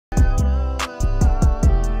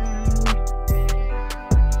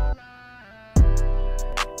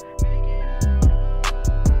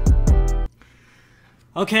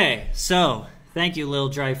Okay, so thank you, Lil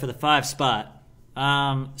Dre, for the 5 spot.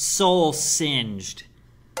 Soul Singed.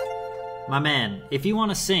 My man, if you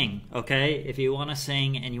want to sing, okay? If you want to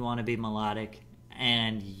sing and you want to be melodic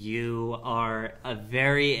and you are a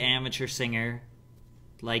very amateur singer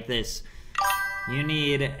like this, you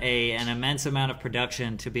need an immense amount of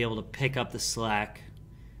production to be able to pick up the slack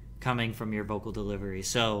coming from your vocal delivery.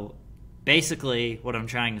 So basically what I'm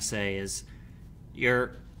trying to say is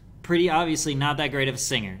you're pretty obviously not that great of a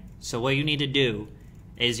singer. So what you need to do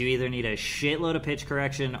is you either need a shitload of pitch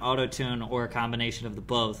correction, auto-tune, or a combination of the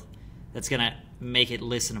both that's going to make it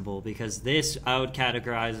listenable, because this I would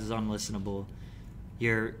categorize as unlistenable.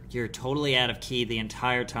 You're totally out of key the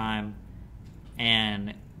entire time,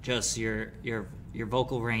 and just your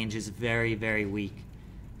vocal range is very, very weak.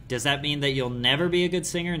 Does that mean that you'll never be a good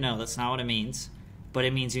singer? No, that's not what it means. But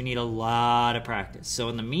it means you need a lot of practice. So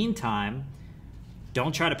in the meantime,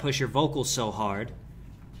 don't try to push your vocals so hard,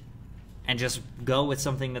 and just go with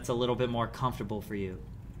something that's a little bit more comfortable for you.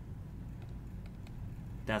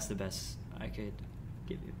 That's the best I could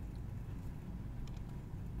give you.